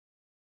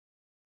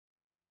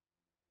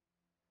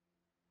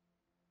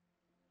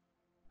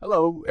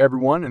Hello,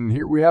 everyone, and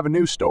here we have a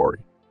new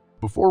story.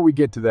 Before we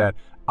get to that,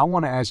 I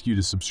want to ask you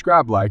to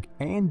subscribe, like,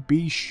 and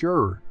be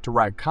sure to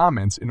write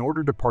comments in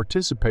order to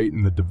participate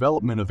in the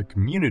development of the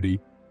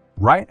community.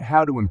 Write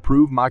how to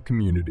improve my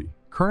community,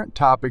 current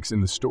topics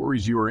in the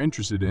stories you are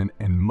interested in,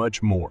 and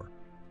much more.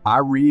 I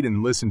read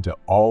and listen to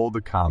all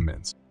the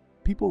comments.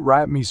 People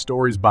write me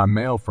stories by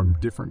mail from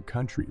different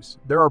countries.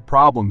 There are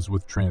problems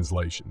with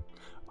translation.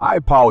 I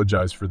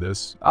apologize for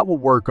this. I will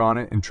work on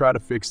it and try to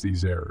fix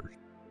these errors.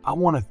 I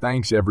want to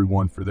thank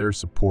everyone for their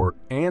support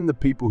and the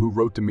people who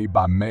wrote to me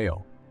by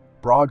mail.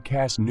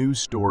 Broadcast news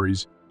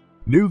stories.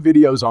 New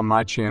videos on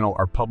my channel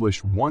are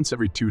published once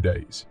every 2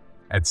 days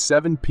at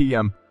 7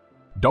 p.m.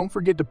 Don't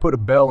forget to put a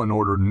bell in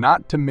order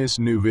not to miss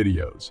new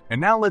videos.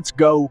 And now let's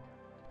go.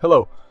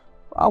 Hello,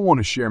 I want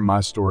to share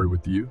my story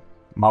with you.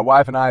 My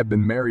wife and I have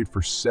been married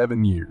for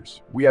 7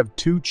 years. We have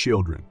 2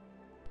 children.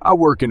 I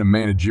work in a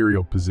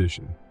managerial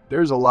position.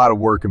 There's a lot of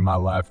work in my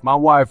life. My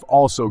wife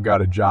also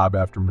got a job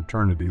after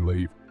maternity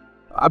leave.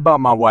 I bought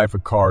my wife a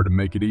car to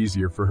make it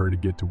easier for her to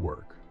get to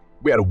work.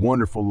 We had a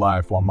wonderful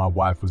life while my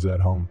wife was at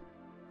home.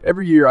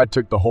 Every year I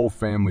took the whole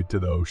family to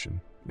the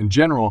ocean. In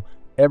general,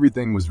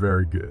 everything was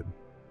very good.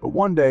 But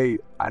one day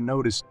I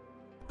noticed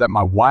that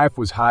my wife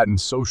was hiding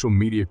social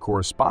media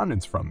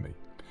correspondence from me.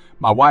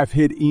 My wife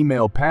hid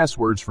email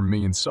passwords from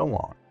me and so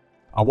on.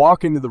 I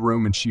walk into the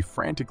room and she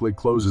frantically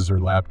closes her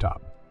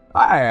laptop.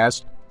 I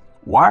asked,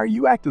 "Why are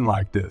you acting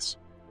like this?"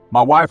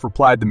 My wife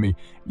replied to me,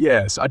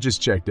 "Yes, I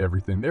just checked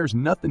everything. There's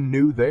nothing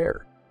new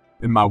there."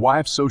 In my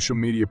wife's social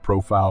media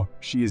profile,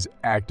 she is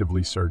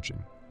actively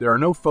searching. There are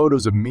no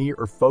photos of me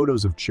or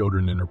photos of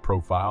children in her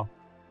profile.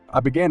 I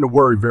began to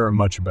worry very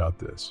much about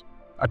this.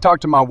 I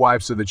talked to my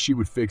wife so that she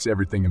would fix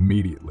everything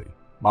immediately.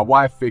 My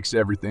wife fixed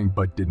everything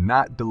but did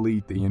not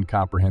delete the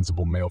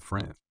incomprehensible male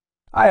friend.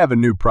 I have a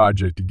new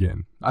project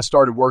again. I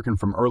started working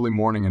from early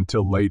morning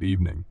until late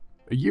evening.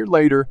 A year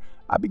later,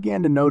 I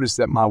began to notice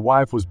that my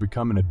wife was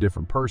becoming a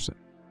different person.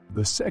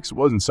 The sex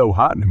wasn't so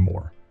hot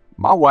anymore.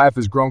 My wife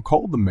has grown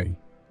cold to me.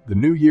 The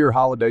New Year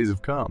holidays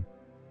have come.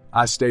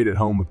 I stayed at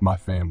home with my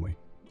family.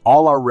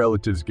 All our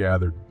relatives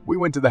gathered. We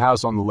went to the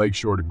house on the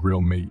lakeshore to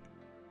grill meat,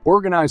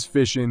 organize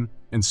fishing,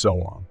 and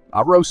so on.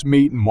 I roast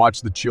meat and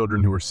watch the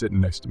children who are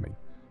sitting next to me.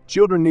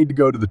 Children need to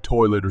go to the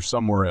toilet or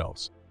somewhere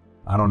else.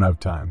 I don't have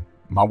time.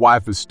 My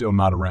wife is still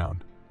not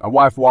around. My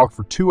wife walked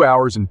for 2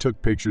 hours and took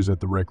pictures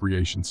at the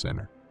recreation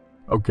center.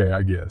 Okay,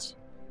 I guess.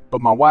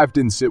 But my wife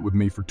didn't sit with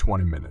me for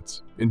 20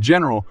 minutes. In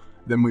general,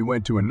 then we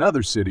went to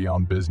another city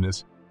on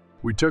business.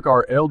 We took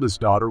our eldest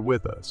daughter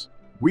with us.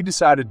 We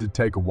decided to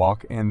take a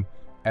walk and,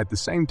 at the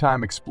same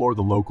time, explore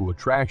the local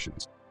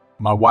attractions.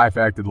 My wife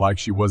acted like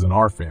she wasn't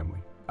our family.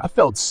 I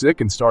felt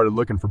sick and started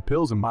looking for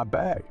pills in my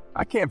bag.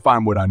 I can't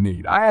find what I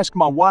need. I asked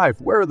my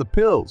wife, "Where are the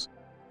pills?"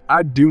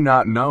 "I do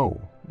not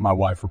know," my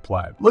wife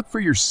replied. "Look for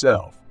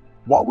yourself."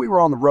 While we were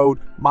on the road,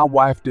 my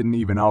wife didn't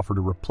even offer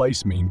to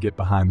replace me and get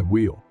behind the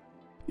wheel.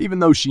 Even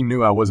though she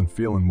knew I wasn't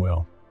feeling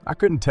well, I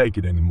couldn't take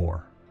it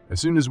anymore. As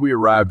soon as we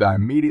arrived, I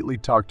immediately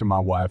talked to my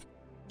wife.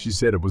 She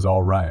said it was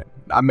all right.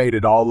 I made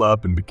it all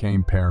up and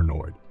became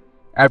paranoid.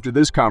 After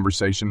this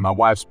conversation, my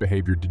wife's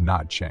behavior did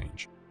not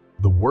change.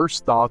 The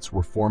worst thoughts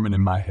were forming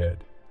in my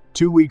head.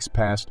 2 weeks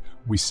passed,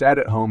 we sat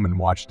at home and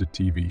watched a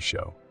TV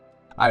show.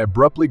 I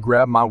abruptly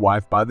grabbed my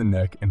wife by the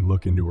neck and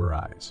looked into her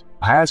eyes.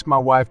 I asked my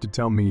wife to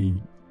tell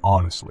me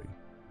honestly,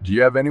 "Do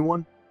you have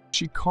anyone?"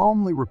 She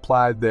calmly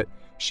replied that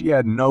she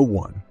had no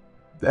one,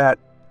 that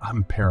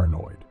I'm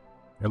paranoid.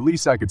 At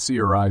least I could see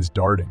her eyes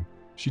darting.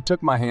 She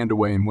took my hand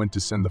away and went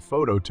to send the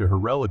photo to her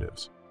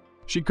relatives.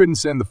 She couldn't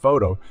send the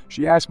photo.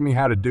 She asked me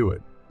how to do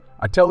it.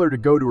 I tell her to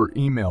go to her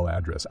email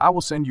address. "I will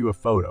send you a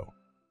photo."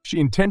 She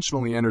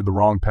intentionally entered the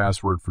wrong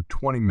password for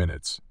 20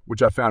 minutes,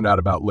 which I found out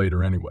about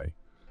later anyway.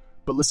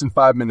 But less than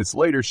 5 minutes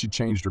later, she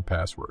changed her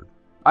password.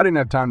 I didn't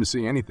have time to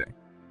see anything.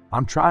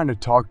 I'm trying to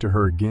talk to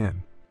her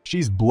again.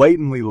 She's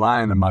blatantly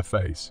lying in my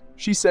face.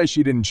 She says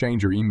she didn't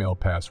change her email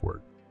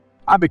password.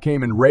 I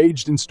became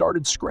enraged and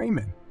started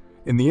screaming.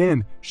 In the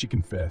end, she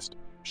confessed.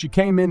 She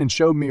came in and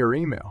showed me her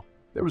email.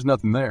 There was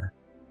nothing there.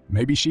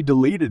 Maybe she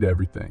deleted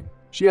everything.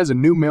 She has a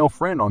new male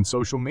friend on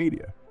social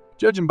media.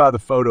 Judging by the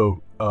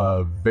photo,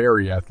 a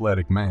very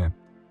athletic man.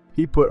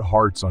 He put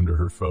hearts under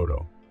her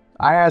photo.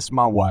 I asked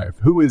my wife,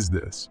 "Who is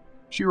this?"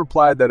 She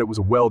replied that it was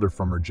a welder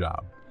from her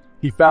job.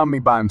 "He found me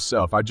by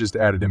himself. I just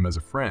added him as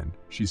a friend,"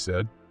 she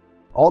said.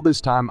 All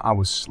this time, I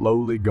was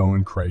slowly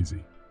going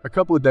crazy. A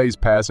couple of days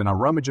pass and I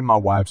rummage in my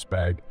wife's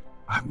bag.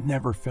 I've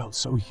never felt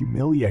so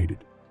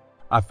humiliated.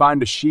 I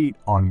find a sheet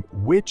on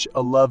which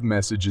a love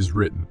message is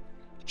written.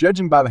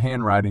 Judging by the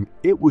handwriting,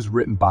 it was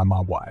written by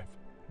my wife.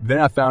 Then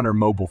I found her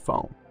mobile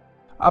phone.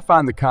 I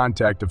find the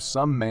contact of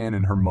some man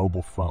in her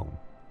mobile phone.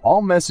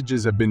 All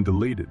messages have been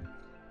deleted.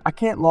 I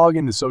can't log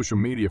into social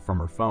media from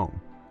her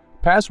phone.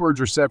 Passwords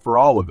are set for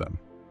all of them.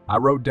 I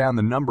wrote down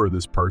the number of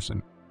this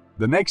person.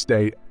 The next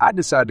day, I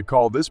decided to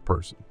call this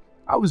person.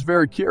 I was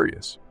very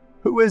curious.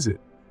 Who is it?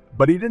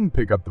 But he didn't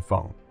pick up the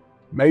phone.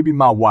 Maybe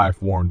my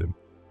wife warned him.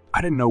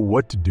 I didn't know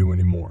what to do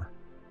anymore.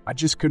 I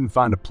just couldn't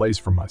find a place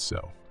for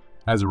myself.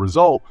 As a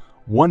result,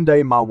 one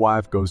day my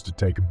wife goes to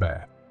take a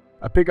bath.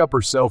 I pick up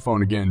her cell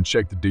phone again and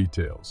check the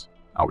details.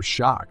 I was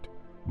shocked.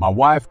 My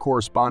wife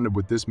corresponded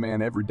with this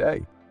man every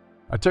day.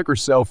 I took her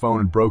cell phone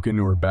and broke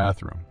into her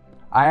bathroom.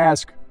 I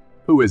ask,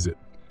 "Who is it?"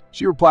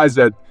 She replies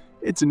that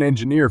it's an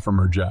engineer from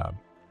her job.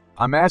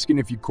 I'm asking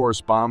if you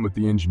correspond with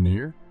the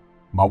engineer.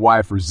 My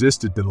wife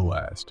resisted to the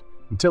last,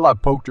 until I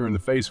poked her in the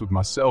face with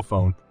my cell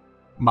phone.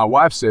 My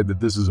wife said that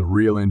this is a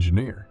real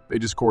engineer. They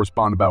just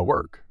correspond about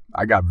work.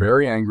 I got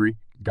very angry,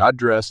 got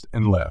dressed,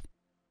 and left.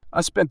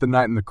 I spent the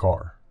night in the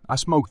car. I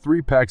smoked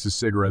 3 packs of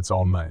cigarettes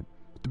all night.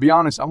 To be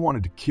honest, I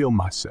wanted to kill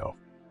myself.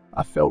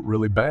 I felt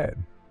really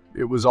bad.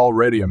 It was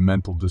already a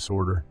mental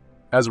disorder.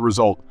 As a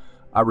result,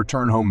 I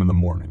returned home in the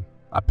morning.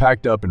 I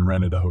packed up and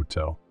rented a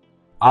hotel.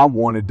 I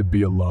wanted to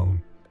be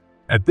alone.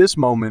 At this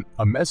moment,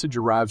 a message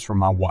arrives from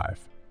my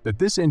wife that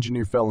this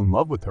engineer fell in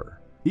love with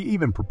her. He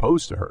even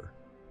proposed to her,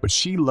 but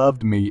she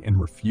loved me and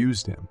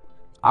refused him.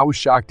 I was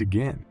shocked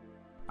again.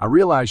 I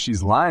realized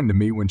she's lying to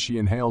me when she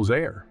inhales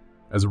air.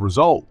 As a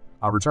result,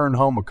 I returned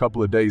home a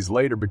couple of days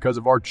later because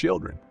of our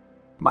children.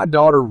 My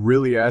daughter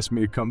really asked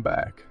me to come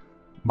back.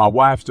 My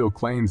wife still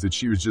claims that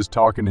she was just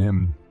talking to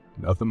him,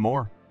 nothing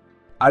more.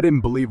 I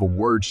didn't believe a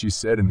word she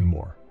said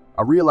anymore.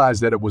 I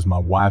realized that it was my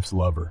wife's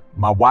lover.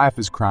 My wife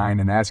is crying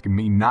and asking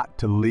me not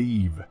to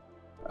leave.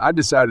 I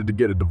decided to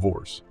get a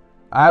divorce.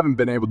 I haven't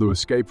been able to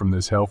escape from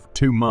this hell for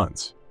 2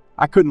 months.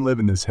 I couldn't live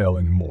in this hell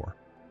anymore.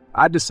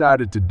 I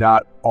decided to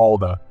dot all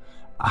the...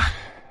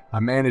 I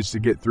managed to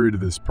get through to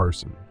this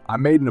person. I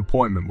made an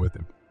appointment with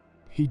him.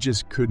 He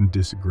just couldn't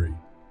disagree.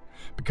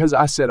 Because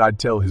I said I'd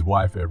tell his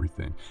wife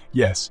everything.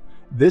 Yes,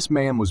 this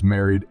man was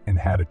married and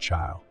had a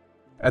child.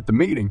 At the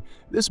meeting,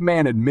 this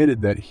man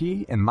admitted that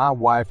he and my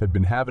wife had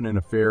been having an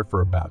affair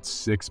for about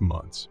 6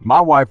 months. My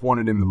wife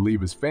wanted him to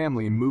leave his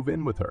family and move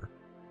in with her.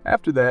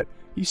 After that,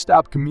 he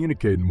stopped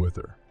communicating with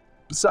her.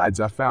 Besides,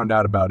 I found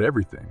out about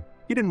everything.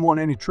 He didn't want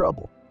any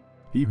trouble.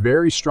 He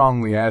very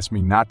strongly asked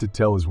me not to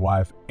tell his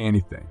wife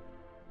anything.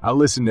 I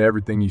listened to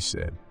everything he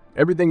said.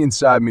 Everything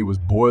inside me was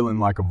boiling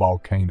like a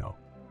volcano.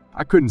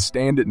 I couldn't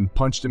stand it and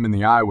punched him in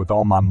the eye with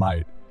all my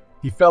might.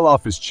 He fell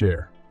off his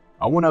chair.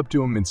 I went up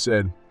to him and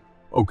said,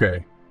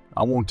 "Okay,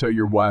 I won't tell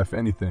your wife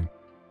anything.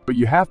 But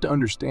you have to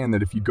understand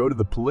that if you go to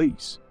the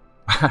police,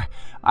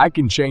 I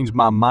can change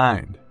my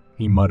mind."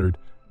 He muttered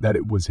that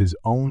it was his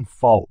own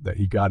fault that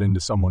he got into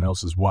someone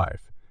else's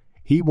wife.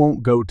 He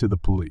won't go to the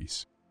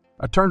police.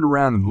 I turned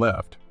around and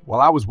left.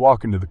 While I was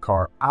walking to the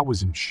car, I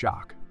was in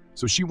shock.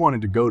 So she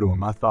wanted to go to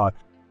him. I thought,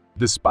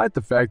 despite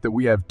the fact that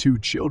we have 2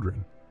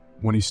 children,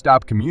 when he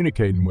stopped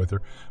communicating with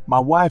her, my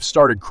wife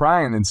started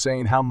crying and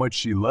saying how much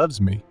she loves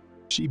me.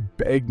 She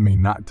begged me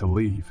not to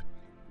leave.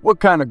 What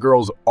kind of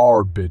girls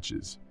are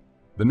bitches?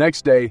 The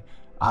next day,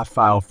 I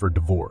filed for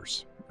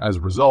divorce. As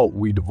a result,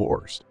 we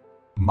divorced.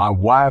 My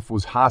wife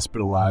was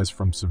hospitalized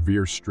from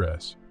severe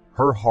stress.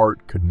 Her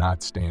heart could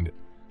not stand it.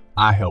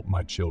 I helped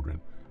my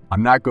children.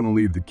 I'm not going to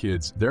leave the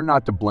kids. They're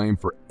not to blame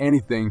for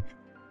anything.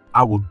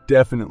 I will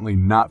definitely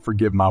not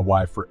forgive my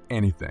wife for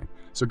anything.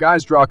 So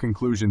guys, draw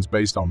conclusions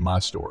based on my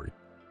story.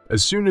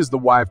 As soon as the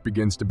wife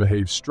begins to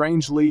behave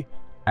strangely,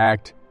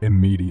 act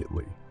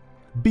immediately.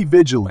 Be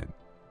vigilant.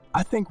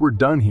 I think we're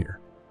done here.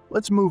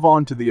 Let's move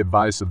on to the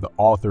advice of the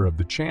author of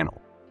the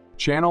channel.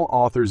 Channel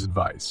author's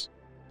advice.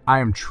 I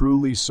am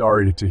truly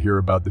sorry to hear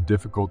about the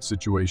difficult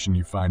situation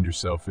you find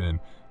yourself in.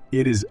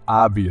 It is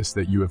obvious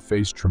that you have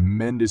faced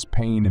tremendous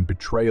pain and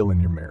betrayal in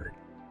your marriage.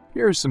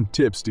 Here are some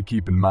tips to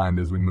keep in mind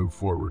as we move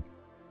forward.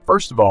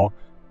 First of all,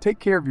 take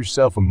care of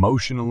yourself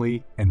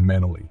emotionally and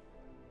mentally.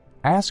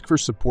 Ask for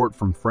support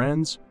from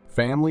friends,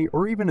 family,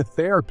 or even a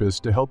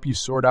therapist to help you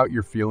sort out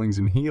your feelings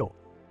and heal.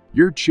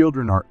 Your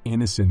children are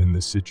innocent in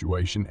this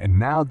situation, and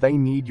now they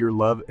need your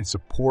love and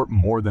support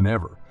more than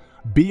ever.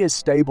 Be a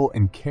stable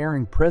and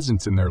caring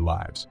presence in their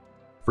lives.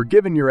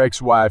 Forgiving your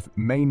ex-wife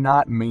may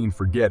not mean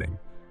forgetting,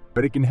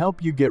 but it can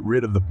help you get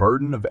rid of the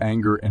burden of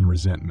anger and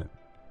resentment.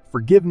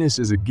 Forgiveness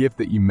is a gift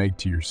that you make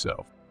to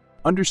yourself.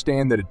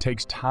 Understand that it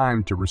takes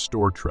time to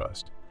restore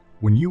trust.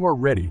 When you are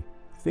ready,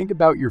 think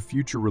about your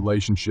future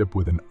relationship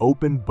with an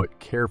open but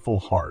careful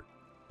heart.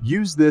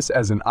 Use this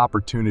as an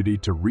opportunity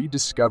to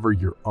rediscover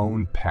your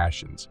own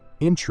passions,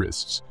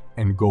 interests,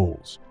 and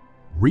goals.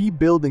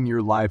 Rebuilding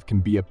your life can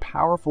be a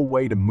powerful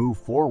way to move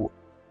forward.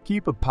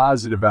 Keep a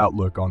positive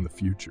outlook on the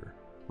future.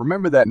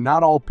 Remember that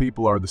not all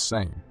people are the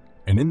same,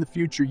 and in the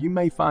future you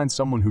may find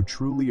someone who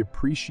truly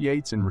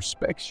appreciates and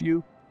respects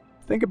you.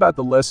 Think about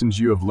the lessons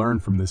you have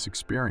learned from this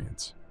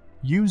experience.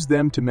 Use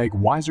them to make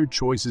wiser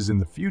choices in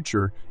the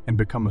future and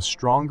become a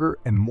stronger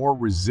and more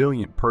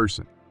resilient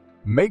person.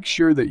 Make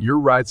sure that your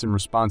rights and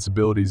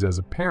responsibilities as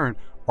a parent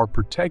are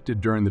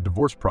protected during the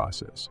divorce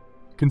process.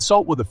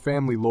 Consult with a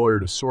family lawyer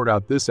to sort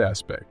out this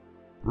aspect.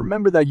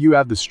 Remember that you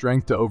have the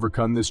strength to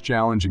overcome this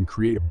challenge and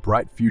create a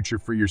bright future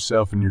for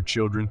yourself and your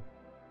children.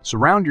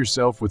 Surround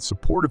yourself with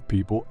supportive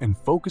people and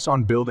focus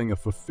on building a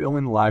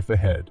fulfilling life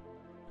ahead.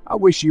 I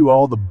wish you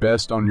all the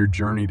best on your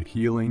journey to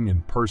healing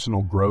and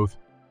personal growth.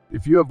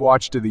 If you have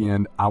watched to the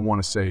end, I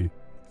want to say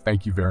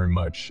thank you very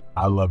much.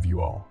 I love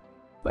you all.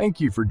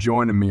 Thank you for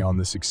joining me on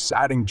this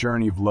exciting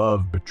journey of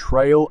love,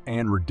 betrayal,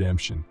 and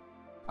redemption.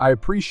 I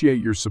appreciate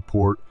your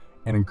support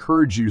and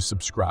encourage you to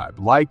subscribe,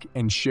 like,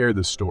 and share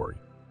this story.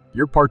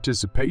 Your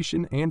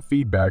participation and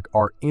feedback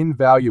are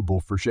invaluable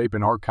for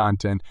shaping our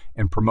content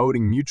and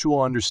promoting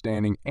mutual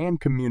understanding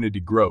and community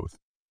growth.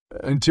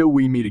 Until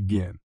we meet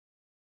again.